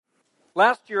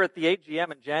Last year at the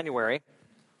AGM in January,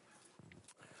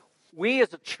 we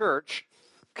as a church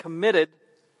committed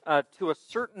to a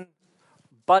certain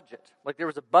budget. Like there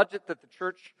was a budget that the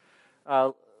church,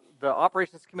 the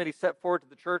operations committee set forward to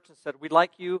the church and said, we'd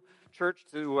like you, church,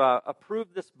 to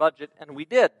approve this budget, and we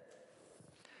did,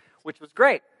 which was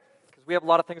great because we have a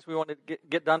lot of things we wanted to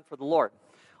get done for the Lord.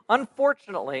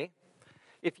 Unfortunately,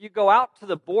 if you go out to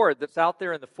the board that's out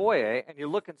there in the foyer and you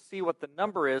look and see what the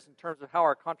number is in terms of how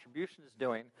our contribution is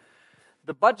doing,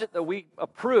 the budget that we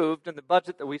approved and the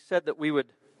budget that we said that we would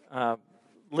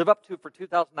live up to for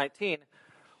 2019,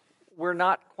 we're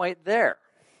not quite there.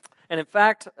 And in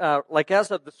fact, like as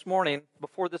of this morning,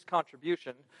 before this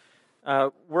contribution,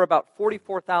 we're about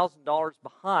 $44,000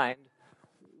 behind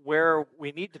where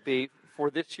we need to be for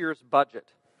this year's budget.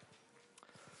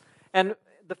 And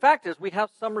the fact is, we have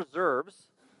some reserves,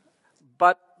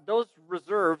 but those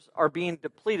reserves are being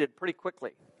depleted pretty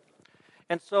quickly.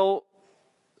 And so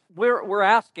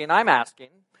I'm asking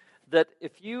that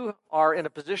if you are in a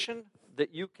position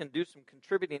that you can do some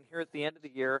contributing here at the end of the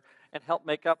year and help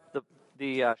make up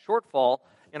the shortfall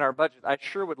in our budget, I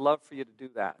sure would love for you to do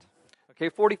that. Okay,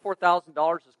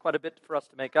 $44,000 is quite a bit for us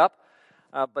to make up,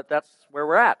 but that's where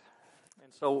we're at.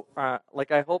 And so,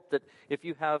 I hope that if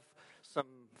you have some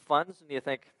funds and you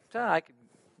think, I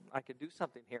could do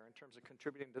something here in terms of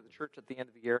contributing to the church at the end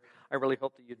of the year, I really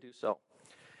hope that you do so.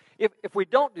 If we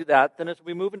don't do that, then as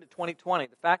we move into 2020,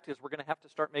 the fact is we're going to have to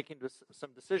start making some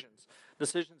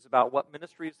decisions about what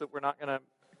ministries that we're not going to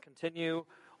continue,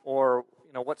 or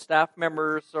what staff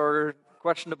members are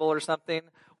questionable or something,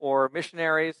 or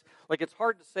missionaries. Like, it's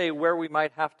hard to say where we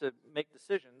might have to make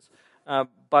decisions,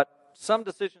 but some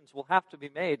decisions will have to be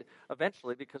made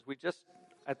eventually because we just,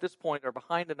 at this point, are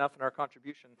behind enough in our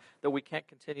contribution that we can't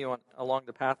continue along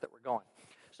the path that we're going.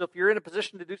 So if you're in a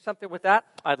position to do something with that,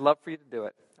 I'd love for you to do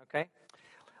it, okay?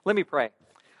 Let me pray.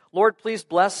 Lord, please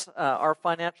bless our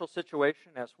financial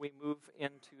situation as we move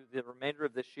into the remainder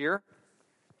of this year.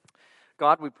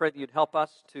 God, we pray that you'd help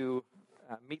us to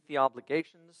meet the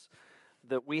obligations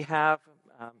that we have,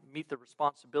 meet the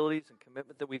responsibilities and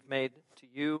commitment that we've made to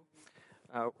you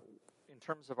in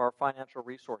terms of our financial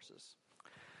resources.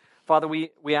 Father,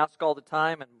 we ask all the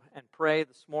time and pray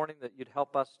this morning that you'd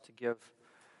help us to give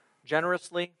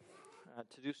generously,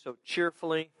 to do so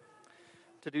cheerfully,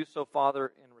 to do so,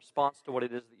 Father, in response to what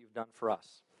it is that you've done for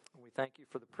us. And we thank you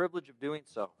for the privilege of doing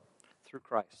so through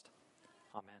Christ.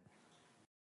 Amen.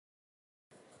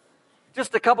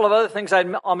 Just a couple of other things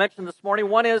I'll mention this morning.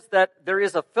 One is that there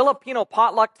is a Filipino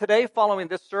potluck today following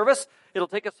this service. It'll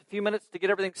take us a few minutes to get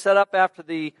everything set up after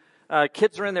the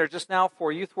kids are in there just now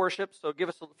for youth worship, so give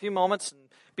us a few moments and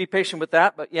be patient with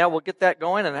that. But yeah, we'll get that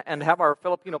going and have our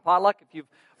Filipino potluck. If you've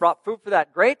brought food for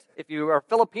that, great. If you are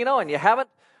Filipino and you haven't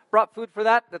brought food for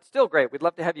that, that's still great. We'd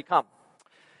love to have you come.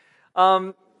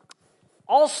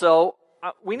 Also,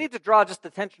 we need to draw just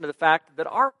attention to the fact that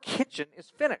our kitchen is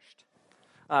finished.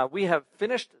 We have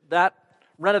finished that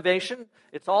renovation.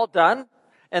 It's all done.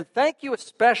 And thank you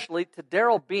especially to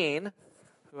Daryl Bean,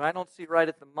 who I don't see right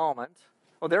at the moment.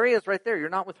 Oh, there he is right there. You're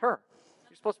not with her.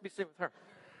 You're supposed to be sitting with her.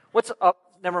 What's up?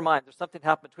 Never mind. There's something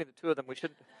happened between the two of them. We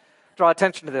should draw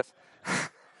attention to this.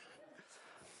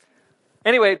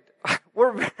 Anyway,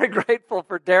 we're very grateful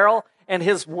for Daryl and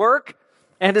his work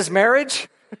and his marriage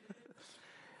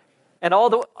and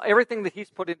everything that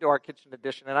he's put into our kitchen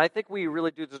addition. And I think we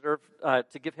really do deserve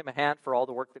to give him a hand for all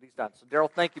the work that he's done. So, Daryl,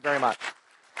 thank you very much.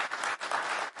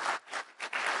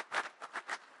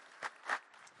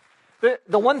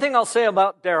 The one thing I'll say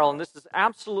about Daryl, and this is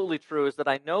absolutely true, is that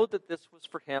I know that this was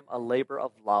for him a labor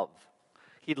of love.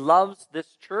 He loves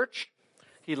this church.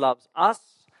 He loves us.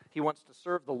 He wants to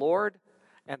serve the Lord.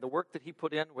 And the work that he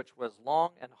put in, which was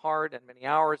long and hard and many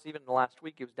hours, even the last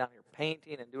week, he was down here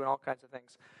painting and doing all kinds of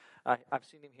things. I've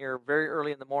seen him here very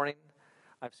early in the morning.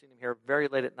 I've seen him here very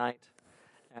late at night.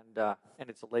 And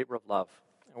it's a labor of love.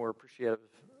 And we're appreciative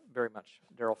very much,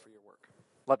 Daryl, for your work.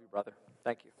 Love you, brother.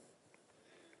 Thank you.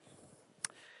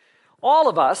 All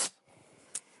of us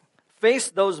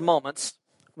face those moments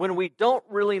when we don't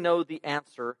really know the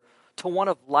answer to one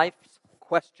of life's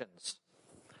questions,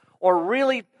 or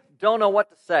really don't know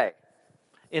what to say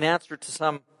in answer to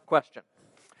some question.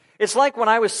 It's like when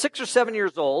I was 6 or 7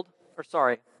 years old,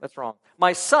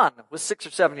 my son was 6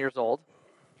 or 7 years old.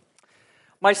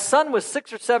 My son was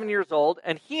 6 or 7 years old,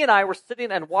 and he and I were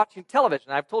sitting and watching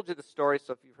television. I've told you the story,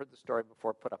 so if you've heard the story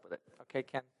before, put up with it. Okay,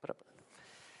 Ken, put up with it.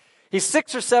 He's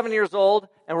 6 or 7 years old,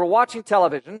 and we're watching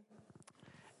television,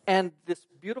 and this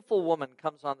beautiful woman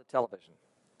comes on the television,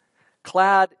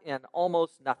 clad in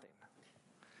almost nothing.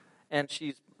 And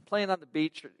she's playing on the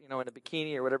beach, in a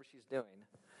bikini or whatever she's doing.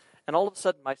 And all of a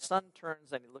sudden, my son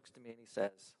turns and he looks to me and he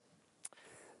says,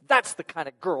 "That's the kind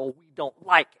of girl we don't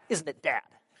like, isn't it, Dad?"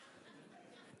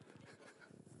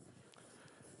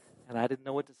 And I didn't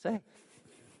know what to say.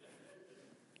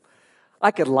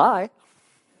 I could lie.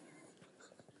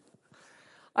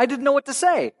 I didn't know what to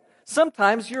say.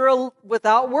 Sometimes you're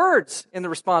without words in the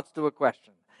response to a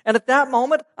question. And at that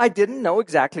moment, I didn't know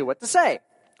exactly what to say.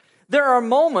 There are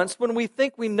moments when we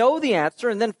think we know the answer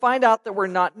and then find out that we're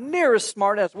not near as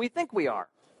smart as we think we are.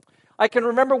 I can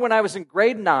remember when I was in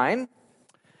grade 9,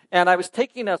 and I was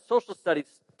taking a social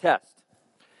studies test.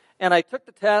 And I took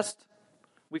the test,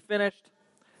 we finished,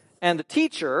 and the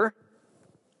teacher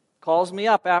calls me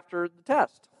up after the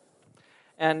test.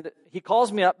 And he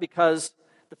calls me up because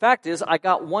the fact is I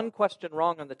got one question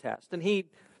wrong on the test. And he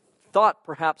thought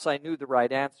perhaps I knew the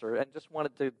right answer and just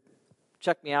wanted to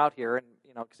check me out here, and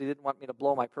because he didn't want me to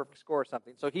blow my perfect score or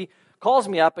something. So he calls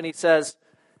me up and he says,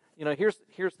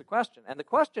 here's the question. And the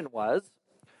question was,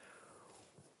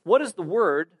 what is the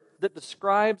word that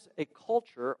describes a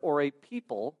culture or a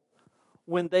people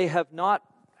when they have not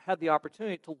had the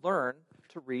opportunity to learn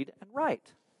to read and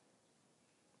write?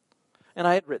 And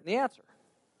I had written the answer.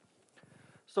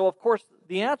 So, of course,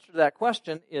 the answer to that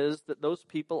question is that those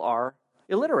people are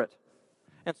illiterate.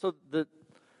 And so the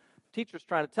teacher's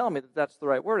trying to tell me that that's the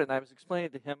right word, and I was explaining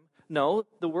to him, no,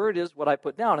 the word is what I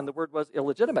put down, and the word was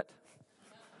illegitimate.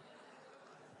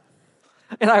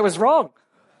 And I was wrong.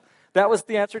 That was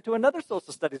the answer to another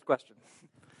social studies question.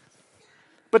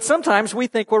 But sometimes we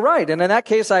think we're right, and in that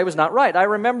case, I was not right. I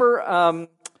remember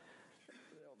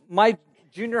my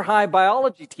junior high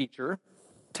biology teacher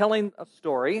telling a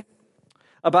story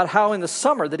about how in the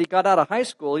summer that he got out of high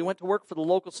school, he went to work for the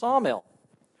local sawmill.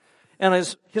 And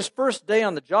his first day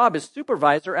on the job, his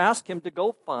supervisor asked him to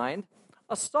go find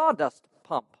a sawdust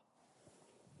pump.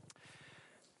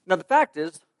 Now, the fact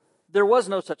is, there was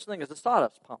no such thing as a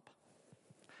sawdust pump.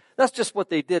 That's just what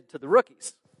they did to the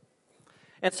rookies.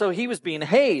 And so he was being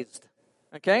hazed,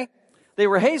 okay? They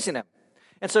were hazing him.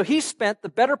 And so he spent the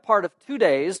better part of 2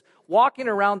 days walking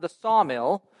around the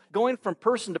sawmill, going from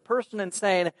person to person and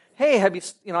saying, "Hey,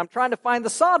 I'm trying to find the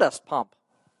sawdust pump."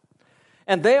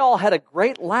 And they all had a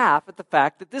great laugh at the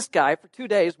fact that this guy for 2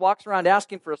 days walks around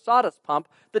asking for a sawdust pump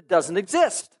that doesn't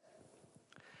exist.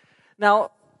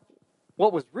 Now,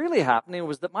 what was really happening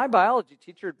was that my biology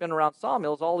teacher had been around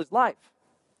sawmills all his life.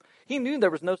 He knew there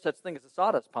was no such thing as a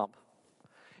sawdust pump.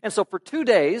 And so for 2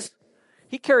 days,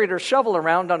 he carried a shovel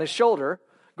around on his shoulder,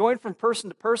 going from person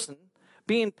to person,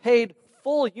 being paid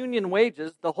full union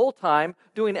wages the whole time,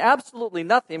 doing absolutely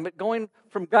nothing but going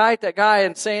from guy to guy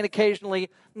and saying occasionally,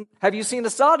 "Have you seen a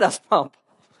sawdust pump?"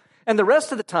 And the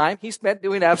rest of the time, he spent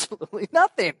doing absolutely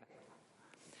nothing.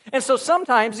 And so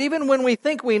sometimes, even when we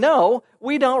think we know,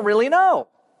 we don't really know.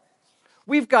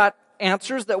 We've got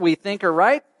answers that we think are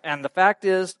right, and the fact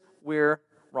is, we're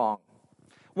wrong.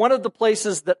 One of the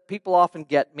places that people often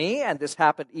get me, and this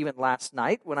happened even last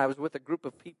night when I was with a group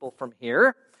of people from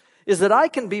here, is that I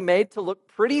can be made to look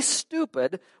pretty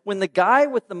stupid when the guy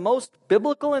with the most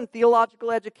biblical and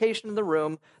theological education in the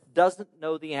room doesn't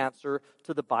know the answer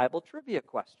to the Bible trivia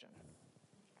question.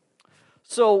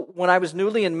 So when I was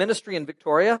newly in ministry in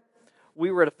Victoria,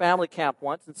 we were at a family camp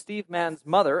once, and Steve Mann's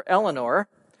mother, Eleanor,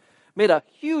 made a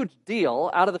huge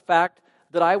deal out of the fact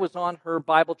that I was on her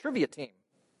Bible trivia team.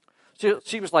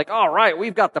 She was like, "All right,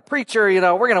 we've got the preacher,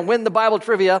 we're going to win the Bible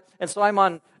trivia." And so I'm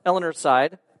on Eleanor's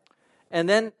side. And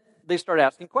then they start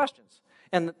asking questions.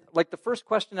 And the first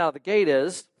question out of the gate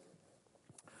is,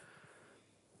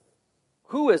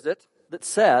 who is it that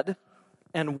said,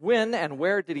 and when and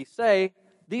where did he say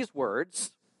these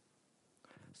words,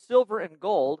 "Silver and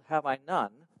gold have I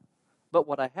none, but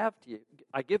what I have to you,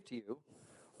 I give to you,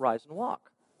 rise and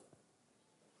walk"?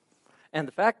 And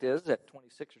the fact is, at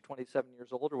 26 or 27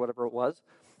 years old or whatever it was,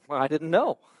 I didn't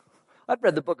know. I'd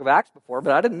read the book of Acts before,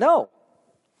 but I didn't know.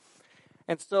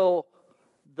 And so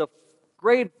the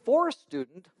grade 4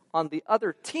 student on the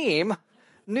other team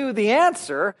knew the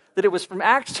answer, that it was from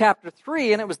Acts chapter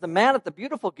 3, and it was the man at the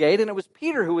beautiful gate, and it was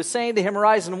Peter who was saying to him,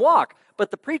 "Rise and walk." But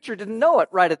the preacher didn't know it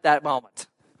right at that moment.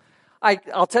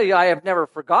 I'll tell you, I have never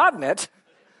forgotten it.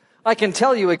 I can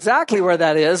tell you exactly where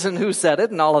that is and who said it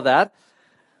and all of that.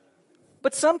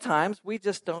 But sometimes we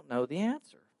just don't know the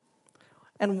answer.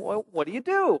 And what do you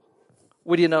do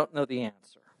when you don't know the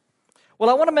answer?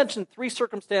 Well, I want to mention 3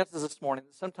 circumstances this morning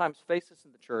that sometimes face us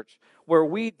in the church where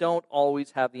we don't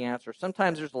always have the answer.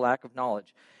 Sometimes there's a lack of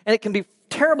knowledge. And it can be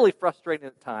terribly frustrating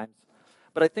at times.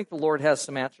 But I think the Lord has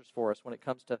some answers for us when it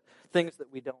comes to things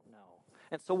that we don't know.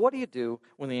 And so what do you do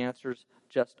when the answers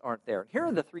just aren't there? And here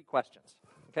are the 3 questions,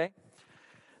 okay?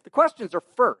 The questions are,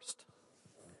 first,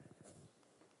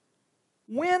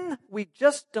 When we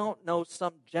just don't know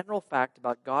some general fact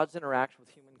about God's interaction with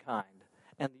humankind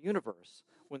and the universe,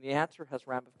 when the answer has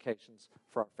ramifications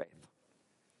for our faith.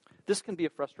 This can be a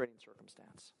frustrating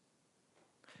circumstance.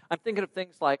 I'm thinking of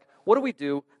things like, what do we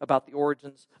do about the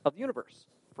origins of the universe,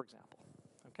 for example?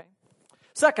 Okay.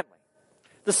 Secondly,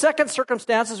 the second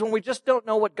circumstance is when we just don't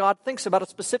know what God thinks about a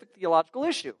specific theological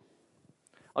issue.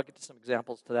 I'll get to some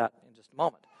examples to that in just a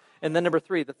moment. And then number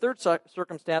three, the third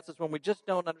circumstance is when we just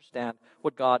don't understand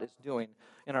what God is doing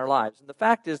in our lives. And the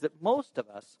fact is that most of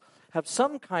us have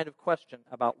some kind of question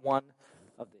about one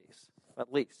of these,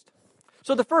 at least.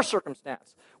 So the first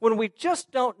circumstance, when we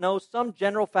just don't know some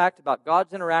general fact about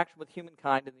God's interaction with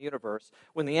humankind in the universe,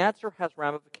 when the answer has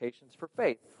ramifications for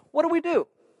faith, what do?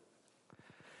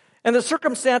 And the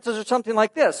circumstances are something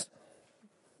like this.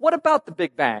 What about the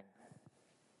Big Bang?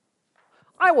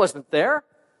 I wasn't there.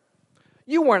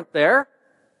 You weren't there.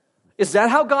 Is that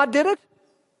how God did it?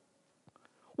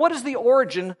 What is the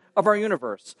origin of our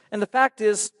universe? And the fact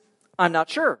is, I'm not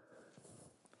sure.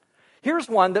 Here's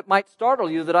one that might startle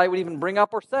you that I would even bring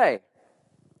up or say.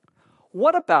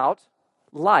 What about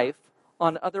life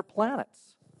on other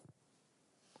planets?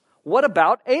 What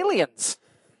about aliens?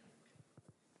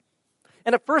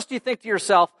 And at first you think to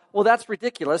yourself, well, that's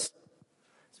ridiculous.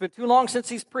 It's been too long since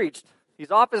he's preached.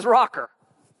 He's off his rocker.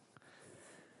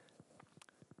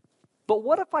 But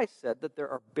what if I said that there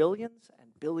are billions and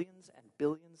billions and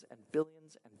billions and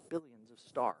billions and billions of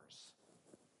stars?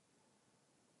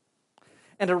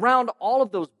 And around all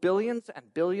of those billions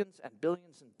and billions and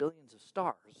billions and billions of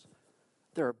stars,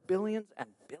 there are billions and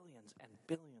billions and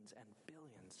billions and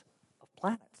billions of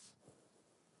planets.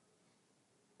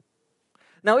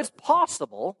 Now, it's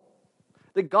possible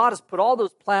that God has put all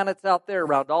those planets out there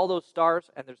around all those stars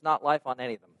and there's not life on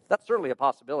any of them. That's certainly a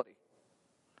possibility.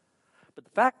 But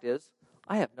the fact is,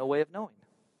 I have no way of knowing.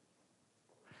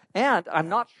 And I'm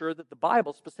not sure that the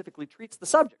Bible specifically treats the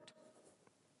subject.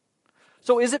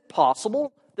 So is it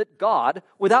possible that God,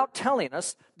 without telling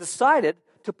us, decided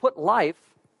to put life,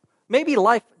 maybe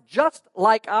life just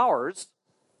like ours,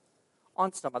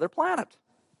 on some other planet?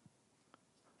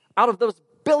 Out of those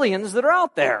billions that are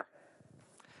out there.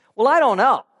 Well, I don't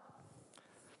know.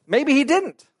 Maybe he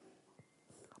didn't.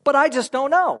 But I just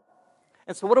don't know.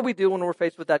 And so what do we do when we're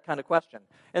faced with that kind of question?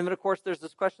 And then, of course, there's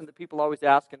this question that people always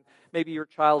ask, and maybe your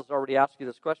child has already asked you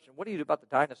this question. What do you do about the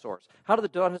dinosaurs? How do the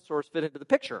dinosaurs fit into the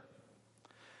picture?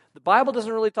 The Bible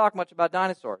doesn't really talk much about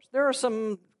dinosaurs. There are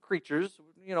some creatures,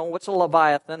 what's a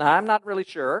leviathan? I'm not really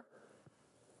sure.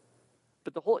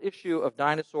 But the whole issue of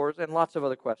dinosaurs and lots of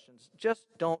other questions just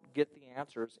don't get the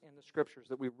answers in the scriptures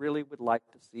that we really would like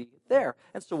to see there.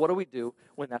 And so what do we do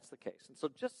when that's the case? And so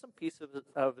just some piece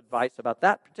of advice about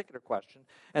that particular question,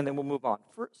 and then we'll move on.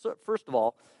 First of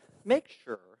all, make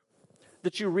sure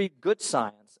that you read good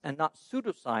science and not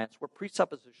pseudoscience where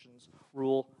presuppositions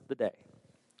rule the day.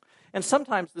 And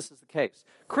sometimes this is the case.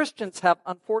 Christians have,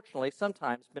 unfortunately,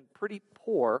 sometimes been pretty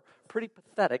poor, pretty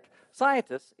pathetic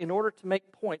scientists in order to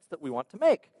make points that we want to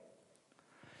make.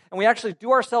 And we actually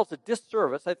do ourselves a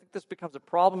disservice. I think this becomes a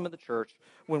problem in the church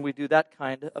when we do that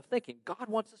kind of thinking. God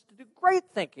wants us to do great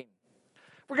thinking.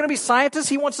 If we're going to be scientists,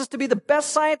 he wants us to be the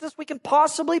best scientists we can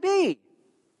possibly be.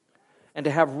 And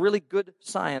to have really good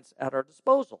science at our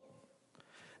disposal.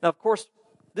 Now, of course,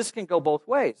 this can go both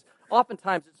ways.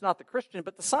 Oftentimes, it's not the Christian,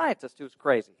 but the scientist who's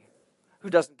crazy, who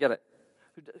doesn't get it,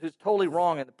 who's totally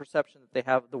wrong in the perception that they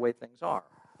have of the way things are.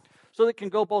 So it can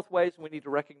go both ways, and we need to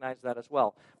recognize that as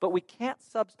well. But we can't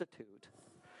substitute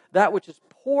that which is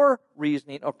poor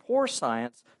reasoning or poor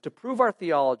science to prove our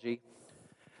theology,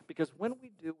 because when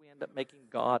we do, we end up making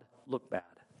God look bad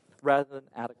rather than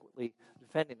adequately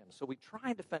defending him. So we try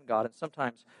and defend God, and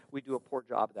sometimes we do a poor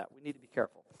job of that. We need to be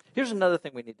careful. Here's another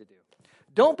thing we need to do.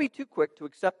 Don't be too quick to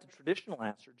accept the traditional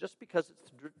answer just because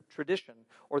it's the tradition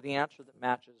or the answer that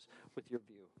matches with your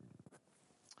view.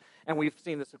 And we've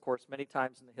seen this, of course, many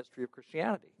times in the history of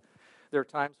Christianity. There are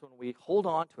times when we hold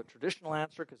on to a traditional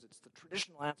answer because it's the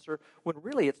traditional answer when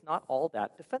really it's not all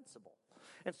that defensible.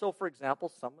 And so, for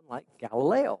example, someone like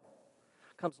Galileo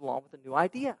comes along with a new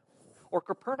idea. Or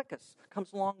Copernicus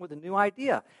comes along with a new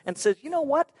idea and says, you know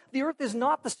what? The earth is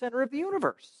not the center of the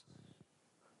universe.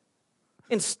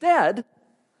 Instead,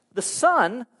 the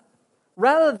sun,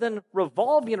 rather than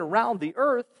revolving around the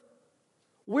earth,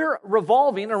 we're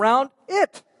revolving around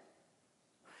it.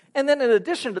 And then in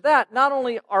addition to that, not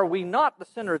only are we not the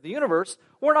center of the universe,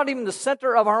 we're not even the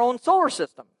center of our own solar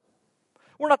system.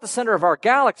 We're not the center of our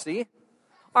galaxy.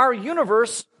 Our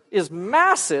universe is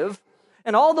massive,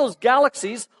 and all those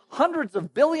galaxies, hundreds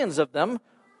of billions of them,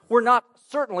 we're not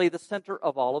certainly the center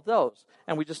of all of those.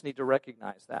 And we just need to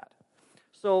recognize that.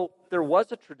 So there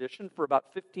was a tradition for about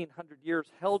 1,500 years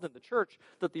held in the church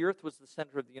that the earth was the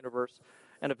center of the universe,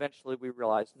 and eventually we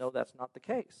realized, no, that's not the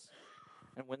case.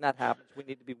 And when that happens, we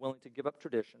need to be willing to give up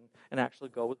tradition and actually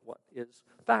go with what is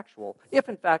factual, if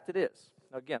in fact it is.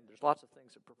 Now again, there's lots of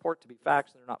things that purport to be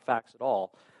facts and they're not facts at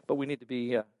all, but we need to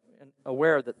be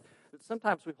aware that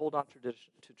sometimes we hold on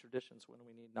to traditions when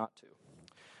we need not to.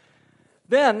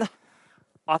 Then,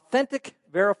 authentic,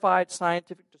 verified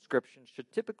scientific descriptions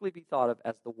should typically be thought of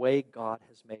as the way God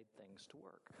has made things to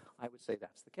work. I would say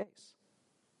that's the case.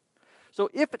 So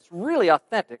if it's really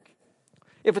authentic,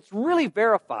 if it's really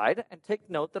verified, and take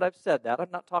note that I've said that, I'm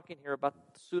not talking here about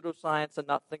pseudoscience and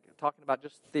not talking about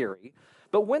just theory,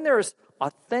 but when there is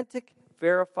authentic,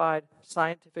 verified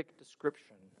scientific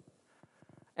description,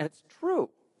 and it's true,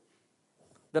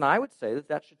 then I would say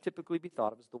that should typically be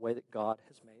thought of as the way that God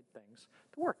has made things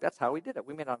to work. That's how he did it.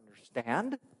 We may not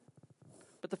understand,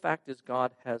 but the fact is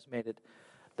God has made it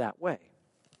that way.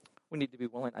 We need to be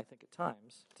willing, I think, at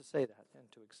times to say that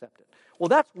and to accept it. Well,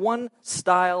 that's one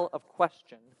style of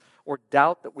question or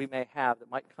doubt that we may have that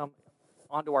might come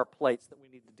onto our plates that we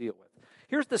need to deal with.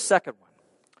 Here's the second one.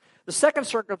 The second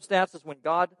circumstance is when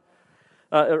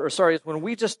is when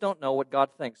we just don't know what God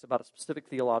thinks about a specific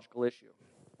theological issue.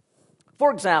 For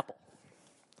example,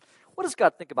 what does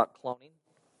God think about cloning?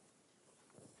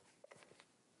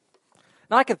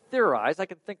 Now, I can theorize. I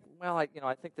can think,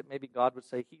 I think that maybe God would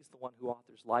say he's the one who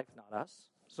authors life, not us.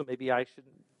 So maybe I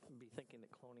shouldn't be thinking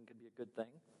that cloning could be a good thing.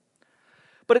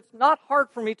 But it's not hard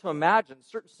for me to imagine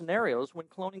certain scenarios when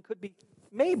cloning could be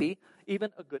maybe even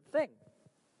a good thing.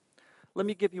 Let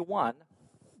me give you one.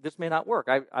 This may not work.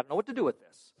 I don't know what to do with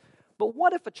this. But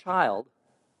what if a child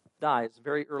dies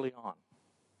very early on?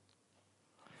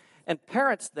 And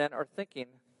parents then are thinking,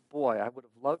 boy, I would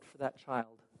have loved for that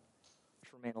child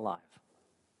to remain alive.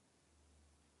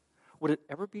 Would it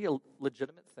ever be a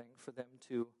legitimate thing for them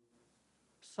to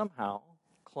somehow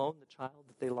clone the child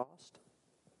that they lost?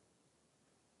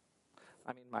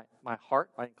 I mean, my heart,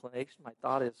 my inclination, my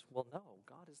thought is, well, no,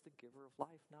 God is the giver of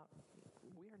life,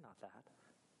 we are not that.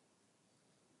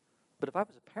 But if I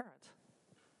was a parent,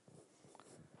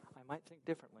 I might think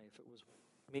differently if it was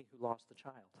me who lost the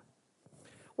child.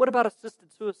 What about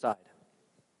assisted suicide?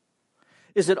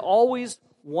 Is it always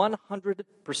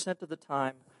 100% of the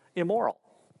time immoral?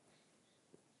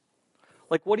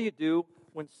 Like, what do you do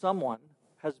when someone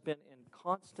has been in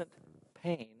constant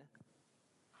pain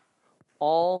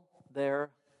all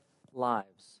their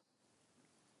lives?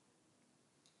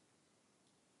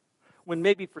 When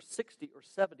maybe for 60 or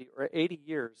 70 or 80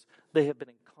 years, they have been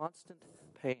in constant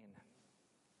pain.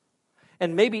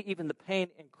 And maybe even the pain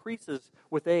increases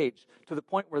with age to the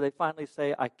point where they finally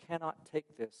say, I cannot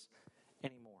take this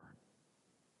anymore.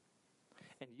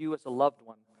 And you as a loved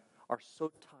one are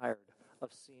so tired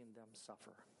of seeing them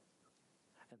suffer.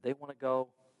 And they want to go,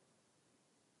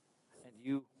 and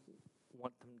you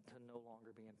want them to no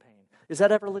longer be in pain. Is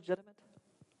that ever legitimate?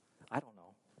 I don't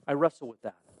know. I wrestle with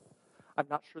that. I'm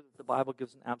not sure that the Bible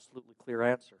gives an absolutely clear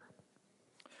answer.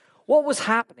 What was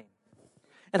happening?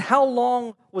 And how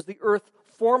long was the earth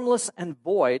formless and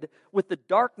void, with the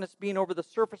darkness being over the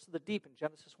surface of the deep in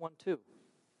Genesis 1:2?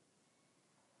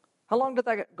 How long did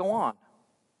that go on?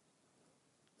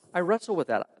 I wrestle with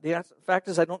that. The fact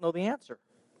is, I don't know the answer.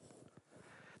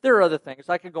 There are other things.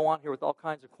 I could go on here with all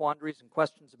kinds of quandaries and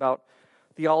questions about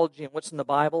theology and what's in the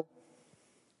Bible.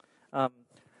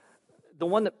 The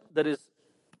one that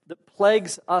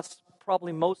plagues us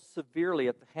probably most severely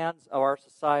at the hands of our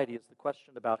society is the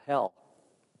question about hell.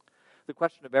 The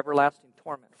question of everlasting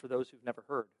torment for those who've never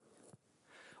heard.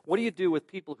 What do you do with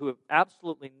people who have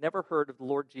absolutely never heard of the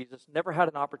Lord Jesus, never had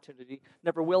an opportunity,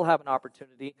 never will have an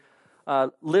opportunity,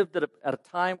 lived at a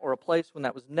time or a place when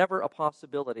that was never a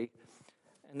possibility,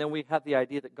 and then we have the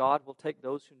idea that God will take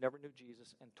those who never knew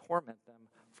Jesus and torment them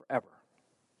forever?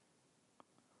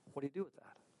 What do you do with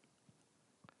that?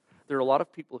 There are a lot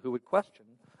of people who would question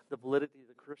the validity of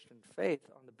the Christian faith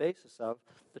on the basis of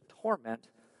the torment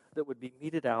that would be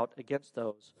meted out against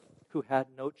those who had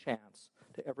no chance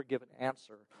to ever give an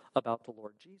answer about the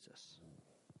Lord Jesus.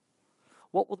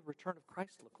 What will the return of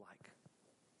Christ look like?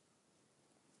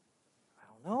 I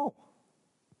don't know.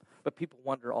 But people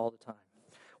wonder all the time.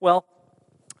 Well,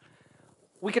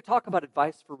 we could talk about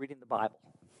advice for reading the Bible.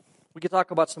 We could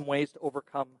talk about some ways to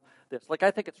overcome this. Like,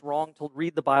 I think it's wrong to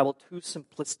read the Bible too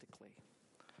simplistically.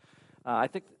 I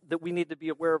think that we need to be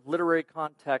aware of literary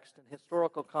context and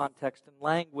historical context and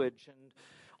language and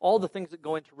all the things that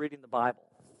go into reading the Bible.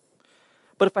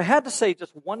 But if I had to say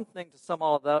just one thing to sum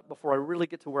all of that before I really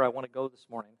get to where I want to go this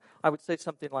morning, I would say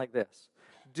something like this.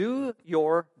 Do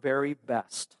your very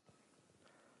best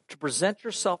to present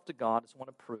yourself to God as one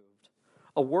approved,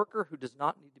 a worker who does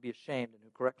not need to be ashamed and who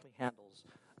correctly handles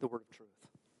the word of truth.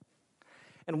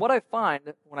 And what I find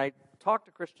when I talk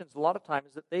to Christians a lot of times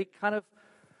is that they kind of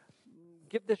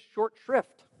give this short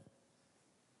shrift.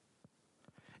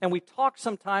 And we talk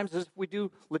sometimes as if we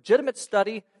do legitimate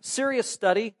study, serious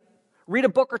study, read a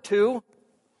book or two,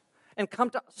 and come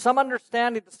to some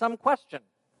understanding to some question.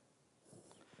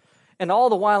 And all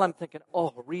the while I'm thinking,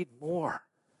 oh, read more.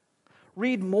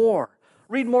 Read more.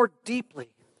 Read more deeply.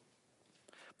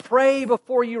 Pray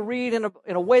before you read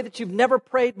in a way that you've never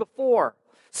prayed before.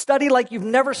 Study like you've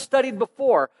never studied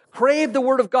before. Crave the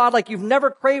Word of God like you've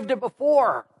never craved it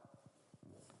before.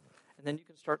 And then you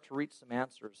can start to reach some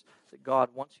answers that God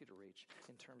wants you to reach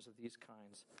in terms of these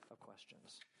kinds of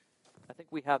questions. I think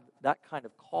we have that kind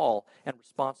of call and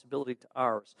responsibility to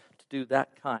ours to do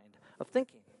that kind of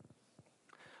thinking.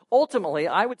 Ultimately,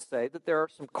 I would say that there are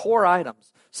some core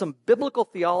items, some biblical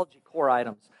theology core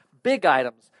items, big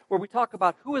items, where we talk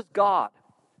about who is God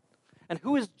and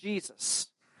who is Jesus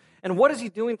and what is he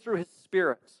doing through his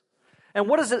Spirit. And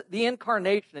what is it, the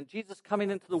incarnation and Jesus coming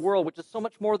into the world, which is so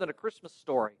much more than a Christmas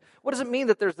story? What does it mean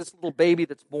that there's this little baby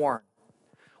that's born?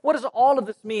 What does all of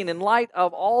this mean in light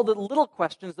of all the little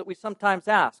questions that we sometimes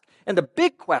ask? And the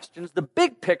big questions, the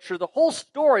big picture, the whole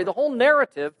story, the whole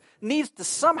narrative needs to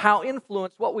somehow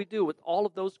influence what we do with all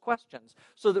of those questions.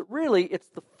 So that really it's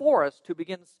the forest who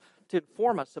begins to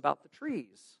inform us about the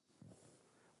trees.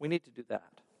 We need to do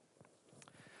that.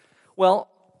 Well,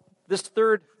 this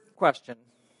third question,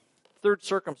 third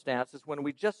circumstance is when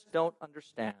we just don't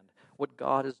understand what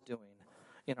God is doing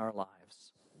in our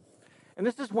lives. And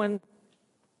this is when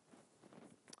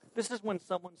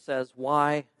someone says,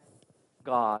 "Why,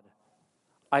 God?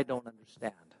 I don't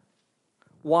understand.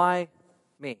 Why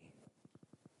me?"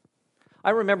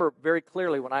 I remember very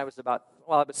clearly when I was I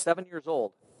was 7 years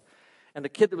old, and the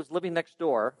kid that was living next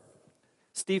door,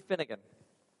 Steve Finnegan,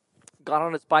 got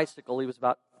on his bicycle. He was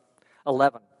about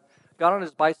 11. Got on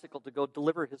his bicycle to go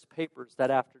deliver his papers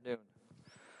that afternoon.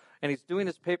 And he's doing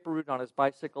his paper route on his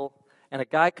bicycle, and a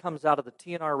guy comes out of the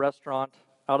T&R restaurant,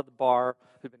 out of the bar,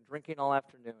 who'd been drinking all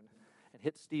afternoon, and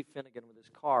hit Steve Finnegan with his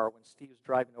car when Steve was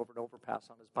driving over an overpass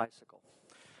on his bicycle.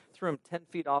 Threw him 10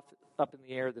 feet up in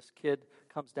the air. This kid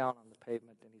comes down on the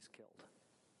pavement, and he's killed.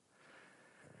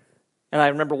 And I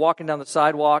remember walking down the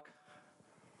sidewalk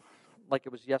like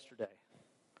it was yesterday.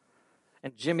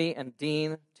 And Jimmy and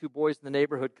Dean, two boys in the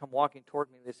neighborhood, come walking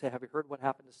toward me, and they say, "Have you heard what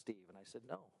happened to Steve?" And I said,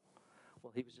 "No."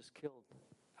 "Well, he was just killed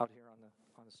out here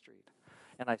on the street."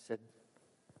 And I said,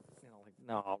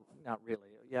 "No, not really.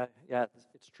 Yeah,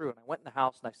 it's true." And I went in the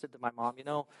house, and I said to my mom,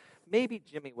 maybe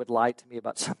Jimmy would lie to me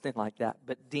about something like that,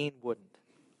 but Dean wouldn't.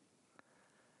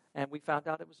 And we found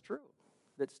out it was true,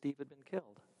 that Steve had been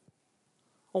killed.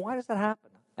 Well, why does that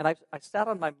happen? And I sat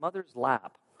on my mother's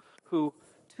lap, who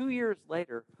 2 years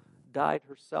later died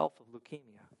herself of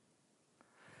leukemia.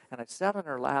 And I sat on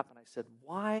her lap and I said,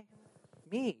 "Why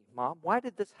me, Mom? Why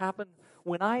did this happen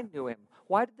when I knew him?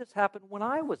 Why did this happen when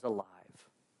I was alive?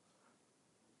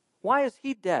 Why is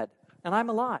he dead and I'm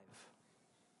alive?"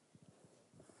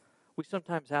 We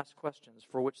sometimes ask questions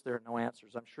for which there are no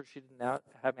answers. I'm sure she didn't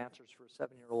have answers for a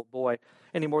 7-year-old boy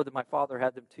any more than my father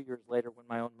had them 2 years later when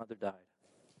my own mother died.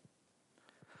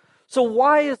 So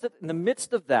why is it in the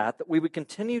midst of that we would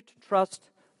continue to trust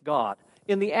God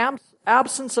in the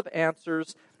absence of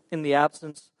answers, in the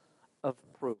absence of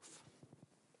proof?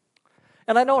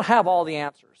 And I don't have all the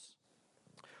answers.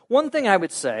 One thing I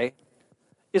would say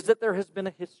is that there has been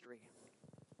a history.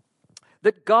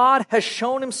 That God has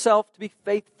shown himself to be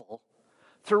faithful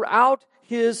throughout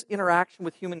his interaction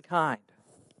with humankind.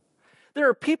 There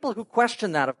are people who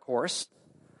question that, of course,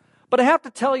 but I have to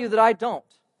tell you that I don't.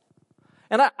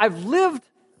 And I've lived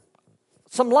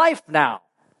some life now.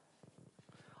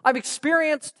 I've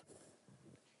experienced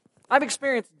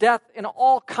death in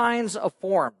all kinds of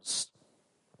forms.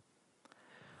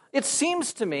 It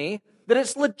seems to me that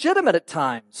it's legitimate at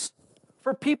times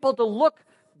for people to look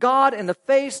God in the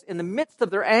face in the midst of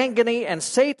their agony and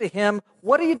say to him,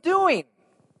 "What are you doing?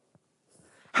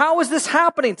 How is this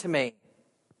happening to me?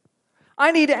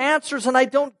 I need answers and I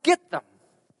don't get them."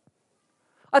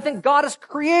 I think God has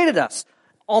created us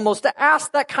almost to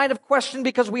ask that kind of question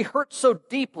because we hurt so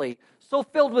deeply, so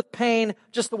filled with pain,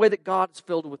 just the way that God is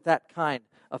filled with that kind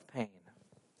of pain.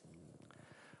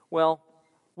 Well,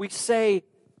 we say,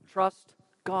 trust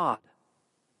God.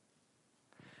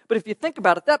 But if you think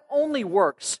about it, that only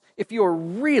works if you are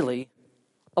really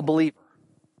a believer.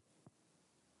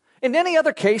 In any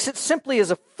other case, it simply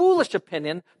is a foolish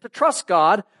opinion to trust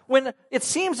God when it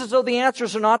seems as though the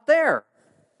answers are not there.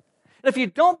 And if you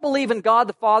don't believe in God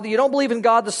the Father, you don't believe in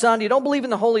God the Son, you don't believe in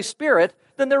the Holy Spirit,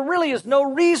 then there really is no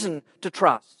reason to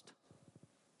trust.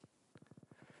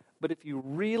 But if you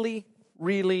really,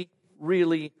 really,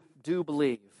 really do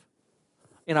believe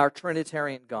in our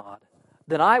Trinitarian God,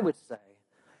 then I would say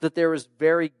that there is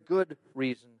very good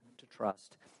reason to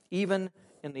trust, even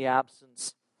in the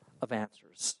absence of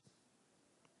answers.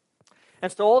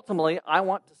 And so ultimately, I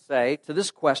want to say to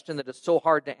this question that is so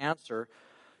hard to answer,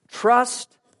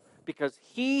 trust because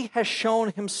He has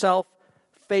shown Himself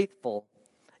faithful,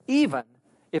 even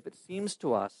if it seems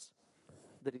to us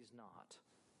that He's not.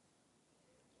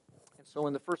 And so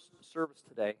in the first service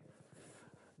today,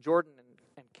 Jordan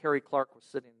and Carrie Clark was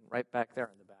sitting right back there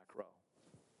in the back row.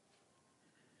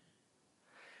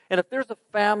 And if there's a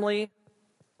family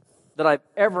that I've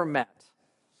ever met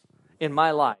in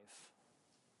my life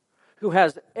who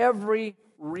has every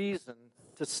reason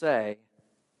to say,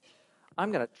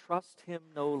 I'm going to trust him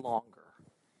no longer,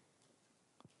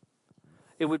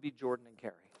 it would be Jordan and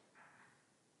Carrie.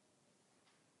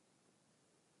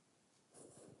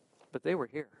 But they were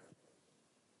here.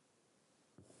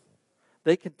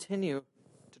 They continue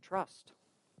to trust.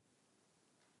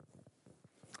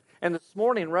 And this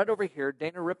morning, right over here,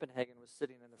 Dana Rippenhagen was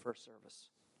sitting in the first service.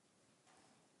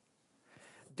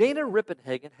 Dana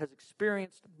Rippenhagen has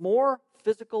experienced more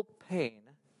physical pain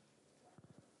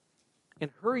in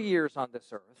her years on this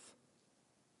earth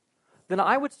than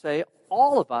I would say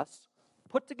all of us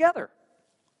put together.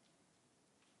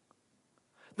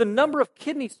 The number of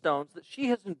kidney stones that she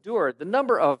has endured, the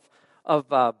number of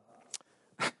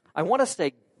I want to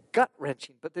say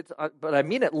gut-wrenching, but I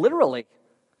mean it literally.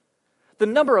 The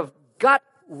number of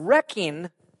gut-wrecking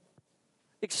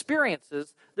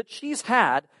experiences that she's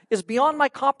had is beyond my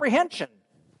comprehension.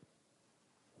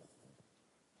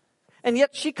 And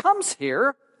yet she comes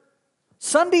here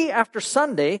Sunday after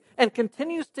Sunday and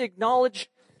continues to acknowledge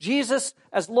Jesus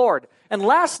as Lord. And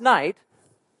last night,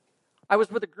 I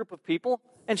was with a group of people,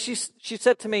 and she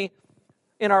said to me,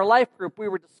 in our life group, we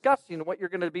were discussing what you're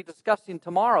going to be discussing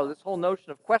tomorrow, this whole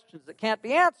notion of questions that can't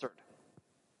be answered.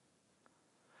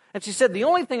 And she said, the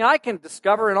only thing I can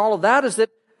discover in all of that is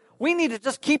that we need to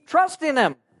just keep trusting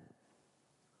Him.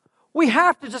 We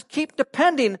have to just keep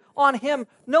depending on Him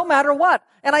no matter what.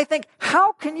 And I think,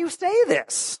 how can you say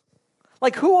this?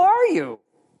 Like, who are you?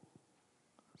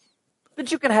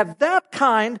 That you can have that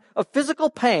kind of physical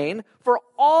pain for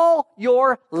all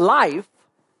your life.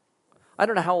 I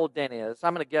don't know how old Dana is.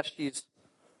 I'm going to guess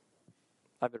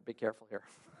I better be careful here.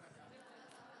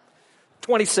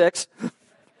 26.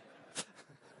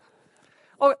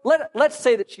 Oh, let's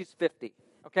say that she's 50,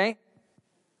 okay?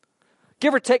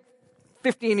 Give or take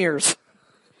 15 years.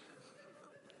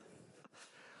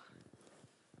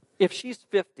 If she's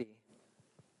 50,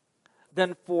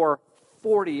 then for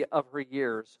 40 of her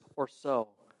years or so,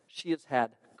 she has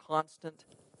had constant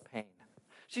pain.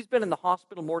 She's been in the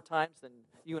hospital more times than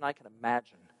you and I can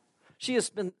imagine.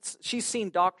 She's seen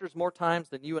doctors more times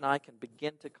than you and I can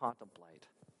begin to contemplate.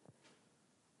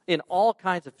 In all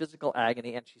kinds of physical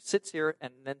agony, and she sits here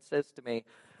and then says to me,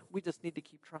 we just need to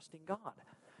keep trusting God.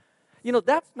 You know,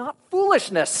 that's not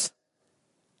foolishness.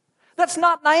 That's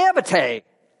not naivete.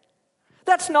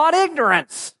 That's not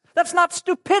ignorance. That's not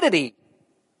stupidity.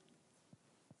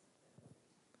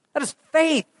 That is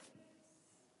faith.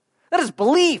 That is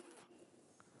belief.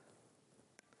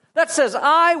 That says,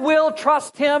 I will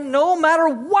trust Him no matter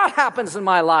what happens in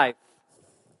my life.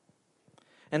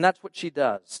 And that's what she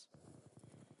does.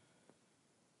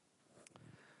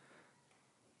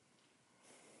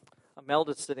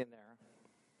 Imelda's sitting there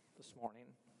this morning.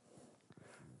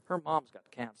 Her mom's got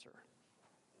cancer.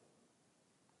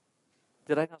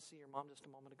 Did I not see your mom just a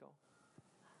moment ago?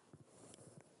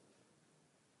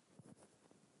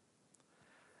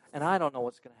 And I don't know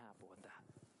what's going to happen with that.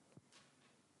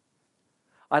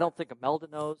 I don't think Imelda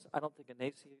knows. I don't think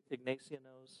Ignacia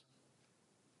knows.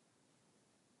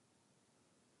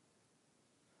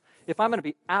 If I'm going to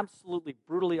be absolutely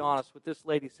brutally honest with this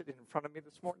lady sitting in front of me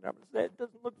this morning, I'm going to say it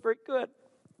doesn't look very good.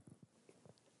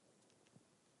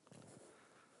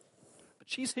 But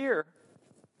she's here.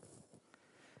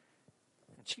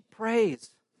 And she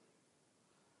prays.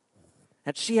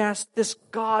 And she asks this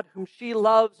God whom she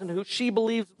loves and who she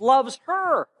believes loves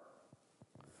her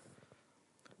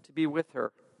to be with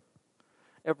her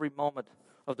every moment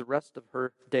of the rest of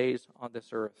her days on this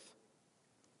earth.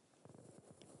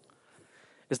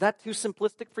 Is that too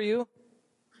simplistic for you?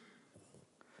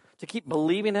 To keep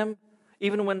believing Him,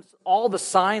 even when all the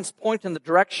signs point in the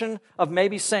direction of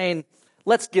maybe saying,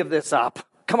 let's give this up.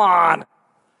 Come on.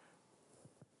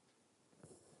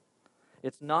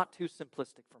 It's not too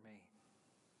simplistic for me.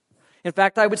 In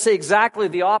fact, I would say exactly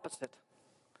the opposite.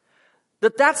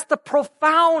 That's the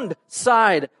profound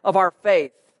side of our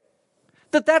faith.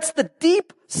 That's the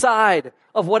deep side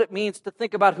of what it means to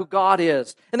think about who God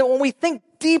is. And that when we think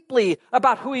deeply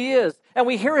about who He is, and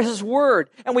we hear His Word,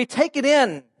 and we take it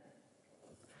in,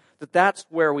 that's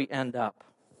where we end up.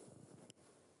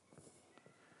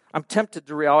 I'm tempted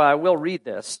to I will read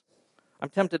this. I'm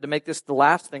tempted to make this the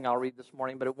last thing I'll read this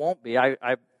morning, but it won't be.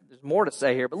 There's more to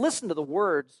say here. But listen to the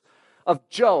words of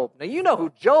Job. Now, you know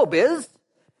who Job is.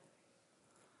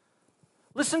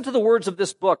 Listen to the words of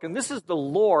this book, and this is the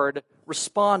Lord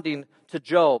responding to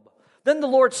Job. Then the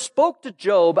Lord spoke to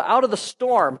Job out of the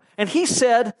storm, and He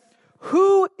said,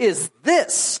 "Who is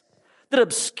this that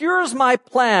obscures my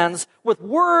plans with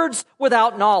words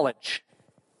without knowledge?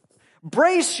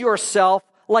 Brace yourself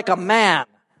like a man.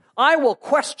 I will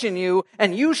question you,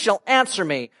 and you shall answer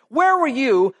me. Where were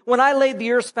you when I laid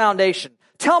the earth's foundation?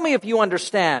 Tell me if you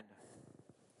understand.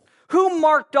 Who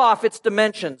marked off its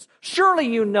dimensions? Surely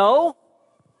you know.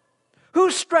 Who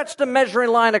stretched a measuring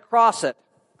line across it?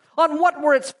 On what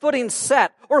were its footings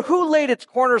set? Or who laid its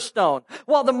cornerstone?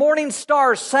 While the morning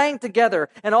stars sang together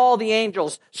and all the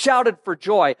angels shouted for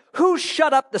joy. Who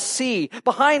shut up the sea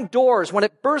behind doors when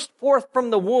it burst forth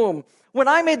from the womb? When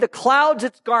I made the clouds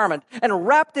its garment and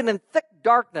wrapped it in thick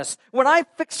darkness. When I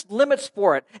fixed limits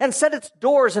for it and set its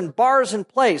doors and bars in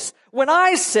place. When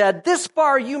I said, this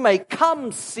far you may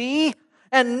come, sea,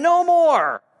 and no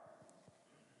more.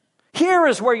 Here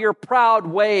is where your proud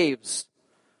waves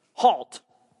halt.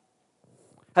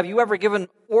 Have you ever given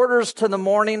orders to the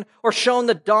morning or shown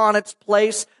the dawn its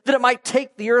place that it might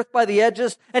take the earth by the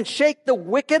edges and shake the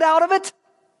wicked out of it?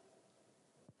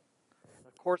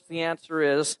 Of course, the answer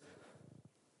is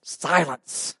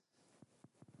silence.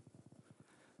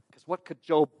 Because what could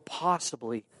Job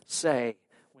possibly say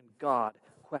when God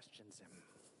questions him?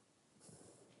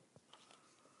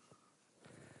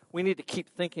 We need to keep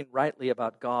thinking rightly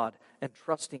about God and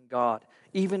trusting God,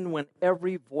 even when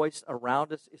every voice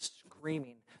around us is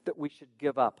screaming that we should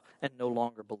give up and no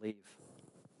longer believe.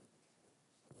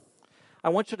 I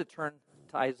want you to turn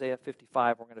to Isaiah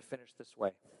 55. We're going to finish this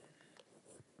way.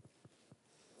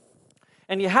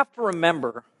 And you have to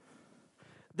remember,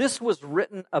 this was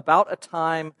written about a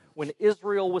time when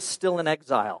Israel was still in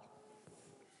exile.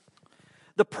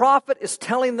 The prophet is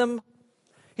telling them,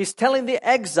 he's telling the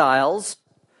exiles,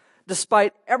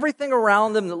 despite everything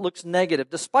around them that looks negative,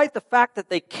 despite the fact that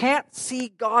they can't see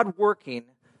God working,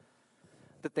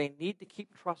 that they need to keep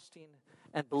trusting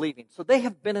and believing. So they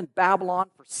have been in Babylon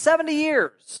for 70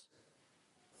 years.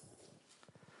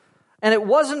 And it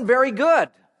wasn't very good.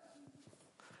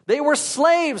 They were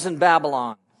slaves in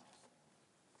Babylon.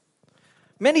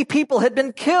 Many people had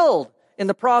been killed in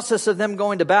the process of them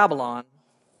going to Babylon.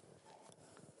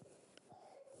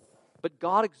 But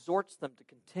God exhorts them to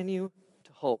continue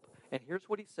to hope. And here's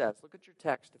what He says. Look at your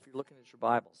text if you're looking at your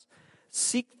Bibles.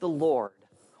 Seek the Lord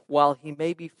while He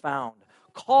may be found.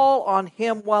 Call on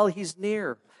Him while He's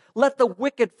near. Let the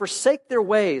wicked forsake their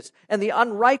ways and the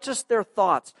unrighteous their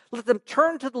thoughts. Let them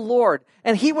turn to the Lord,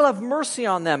 and He will have mercy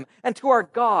on them, and to our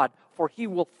God, for He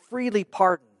will freely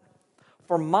pardon.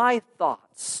 For my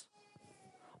thoughts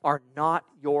are not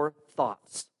your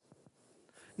thoughts,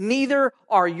 neither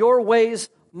are your ways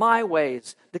my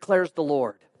ways, declares the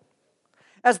Lord.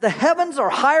 As the heavens are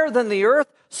higher than the earth,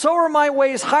 so are my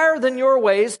ways higher than your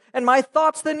ways, and my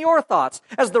thoughts than your thoughts.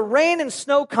 As the rain and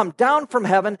snow come down from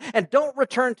heaven and don't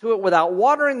return to it without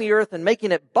watering the earth and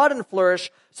making it bud and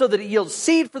flourish, so that it yields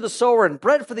seed for the sower and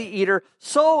bread for the eater,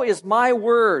 so is my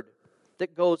word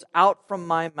that goes out from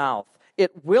my mouth.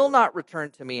 It will not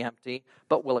return to me empty,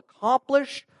 but will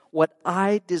accomplish what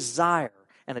I desire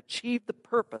and achieve the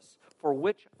purpose for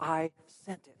which I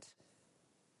sent it.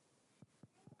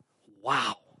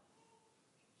 Wow.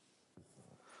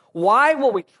 Why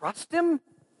will we trust Him?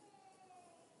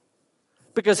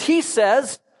 Because He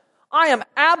says, I am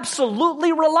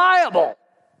absolutely reliable,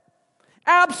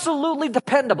 absolutely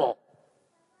dependable.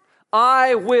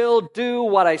 I will do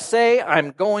what I say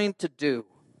I'm going to do.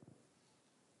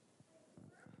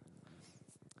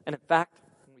 And in fact,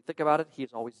 when we think about it, He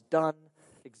has always done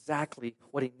exactly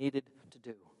what He needed to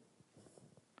do.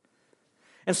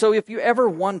 And so if you ever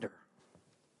wonder,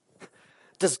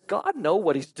 does God know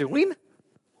what He's doing?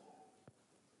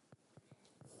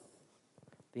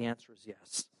 The answer is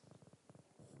yes.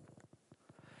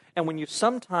 And when you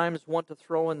sometimes want to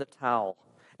throw in the towel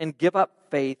and give up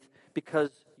faith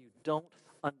because you don't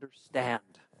understand,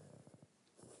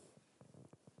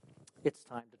 it's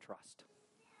time to trust.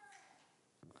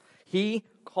 He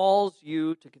calls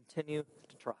you to continue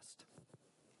to trust.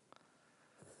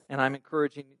 And I'm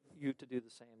encouraging you to do the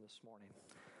same this morning.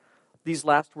 These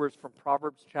last words from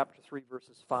Proverbs chapter 3,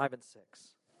 verses 5 and 6.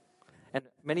 And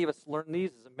many of us learn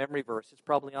these as a memory verse. It's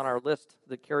probably on our list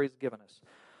that Carrie's given us.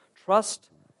 Trust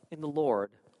in the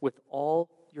Lord with all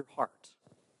your heart,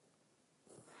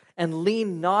 and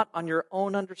lean not on your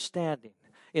own understanding.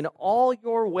 In all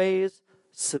your ways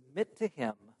submit to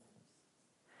him,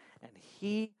 and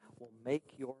he will make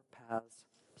your paths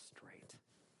straight.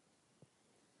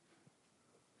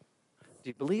 Do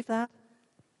you believe that?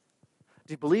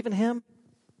 Do you believe in him?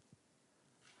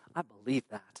 I believe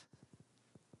that.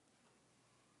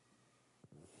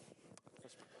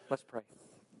 Let's pray.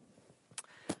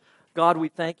 God, we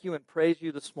thank you and praise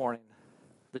you this morning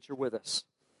that you're with us.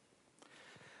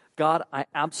 God, I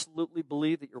absolutely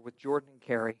believe that you're with Jordan and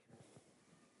Carrie.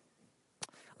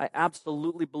 I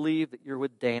absolutely believe that you're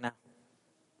with Dana.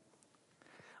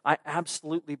 I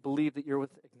absolutely believe that you're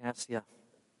with Ignacia.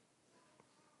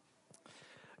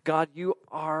 God, you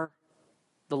are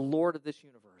the Lord of this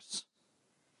universe.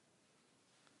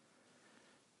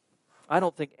 I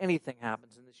don't think anything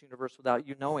happens in this universe without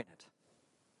you knowing it.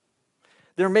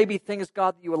 There may be things,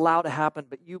 God, that you allow to happen,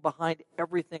 but you behind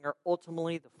everything are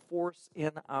ultimately the force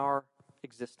in our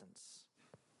existence.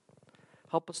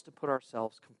 Help us to put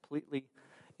ourselves completely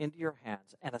into your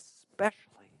hands, and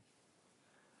especially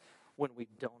when we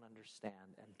don't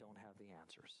understand and don't have the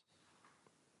answers.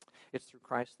 It's through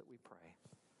Christ that we pray.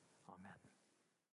 Amen.